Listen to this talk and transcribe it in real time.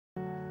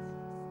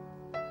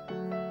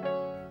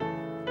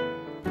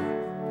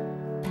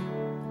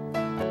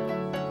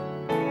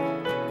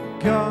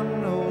God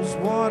knows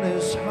what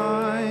is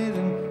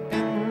hiding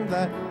in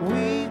that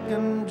weak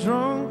and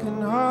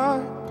drunken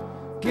heart.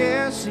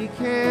 Guess he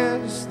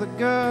kissed the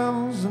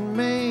girls and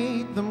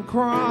made them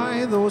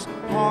cry, those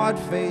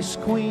hard-faced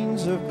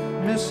queens of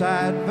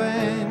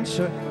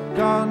misadventure.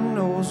 God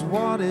knows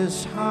what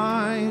is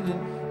hiding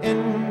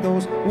in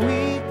those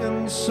weak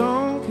and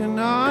sunken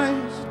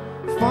eyes.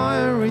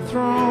 Fiery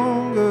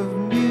throng of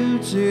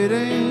muted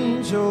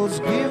angels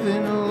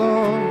giving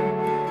love,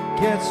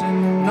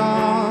 getting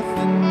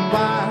nothing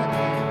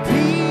back.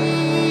 People,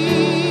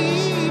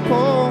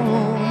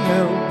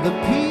 help the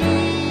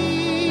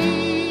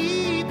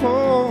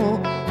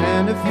people.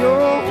 And if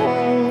you're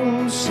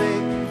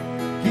homesick,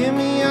 give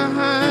me a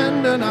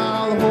hand and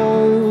I'll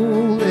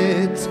hold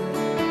it.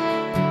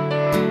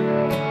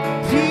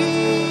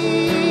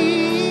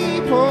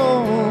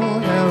 People,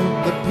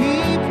 help the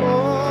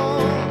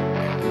people.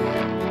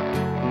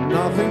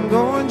 Nothing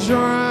gonna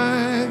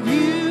drag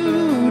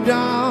you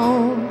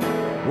down.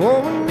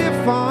 Oh, and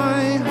if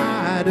I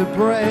had a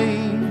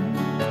brain,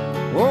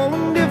 oh,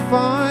 and if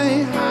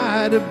I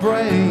had a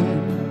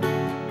brain,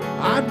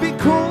 I'd be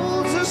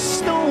cold as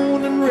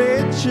stone and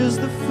rich as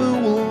the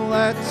fool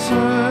that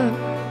turned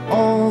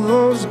all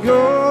those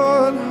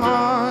good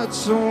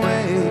hearts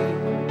away.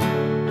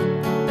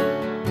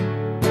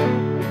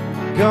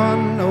 God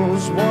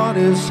knows what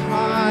is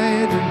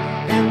hiding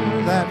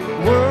in that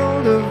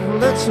world of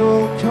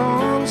little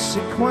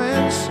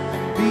consequence,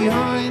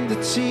 behind the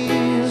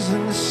tears,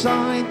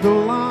 inside the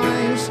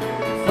lies.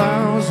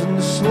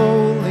 Thousands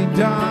slowly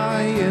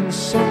die in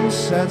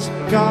sunsets.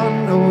 God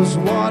knows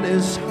what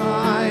is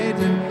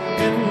hiding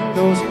in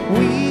those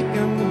weak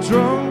and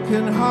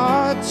drunken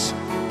hearts.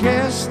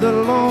 Guess the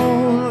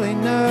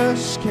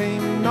loneliness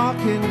came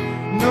knocking.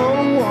 No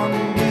one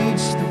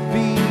needs to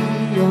be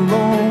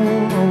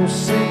alone. Oh,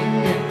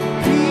 sing it.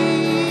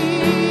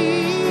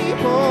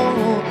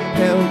 People,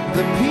 help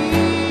the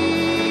people.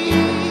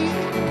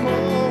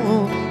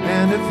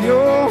 And if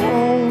you're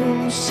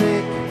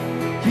homesick,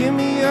 give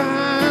me a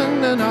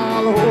hand and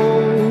I'll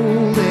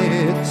hold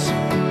it.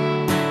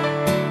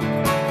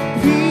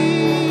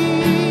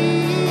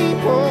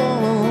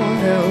 People,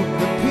 help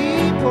the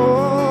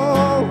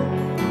people.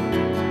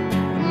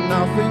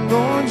 Nothing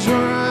gonna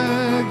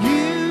drag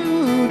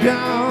you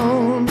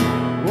down.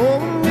 Oh,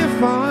 and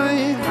if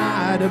I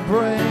had a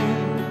brain,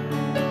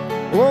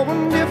 oh,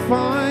 and if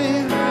I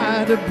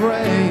had a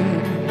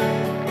brain,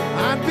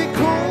 I'd be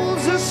cold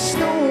as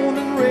stone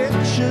and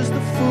rich as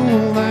the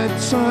fool that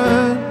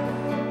turned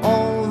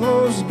all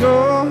those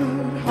good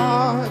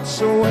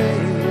hearts away.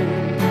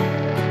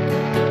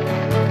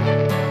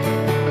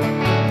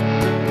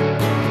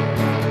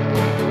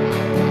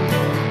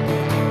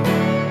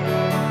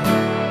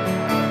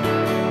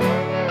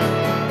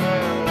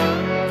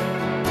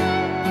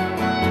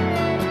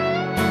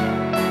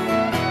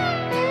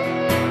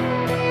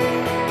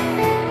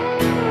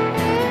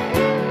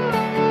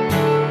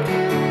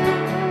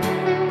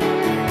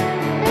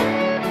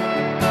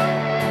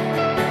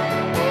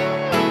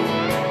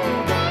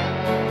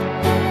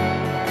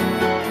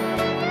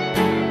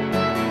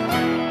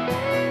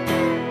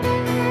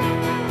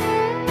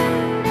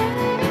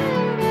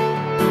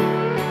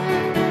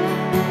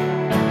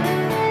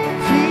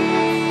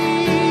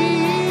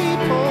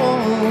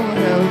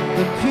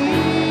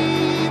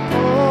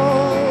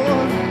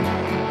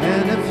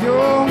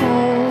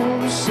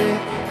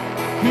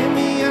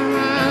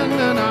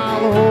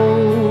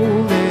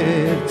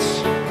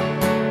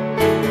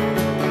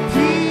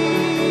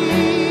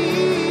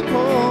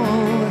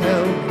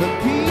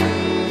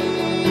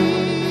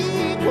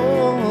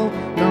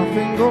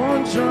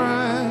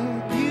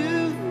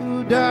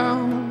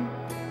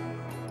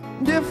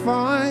 If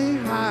I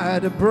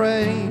had a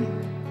brain,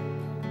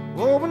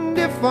 oh, and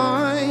if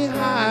I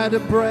had a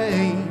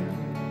brain,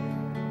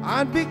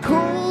 I'd be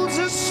cold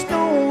as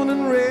stone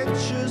and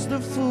rich as the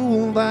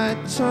fool that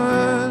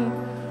turned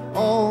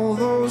all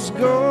those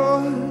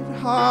good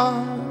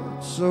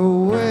hearts away.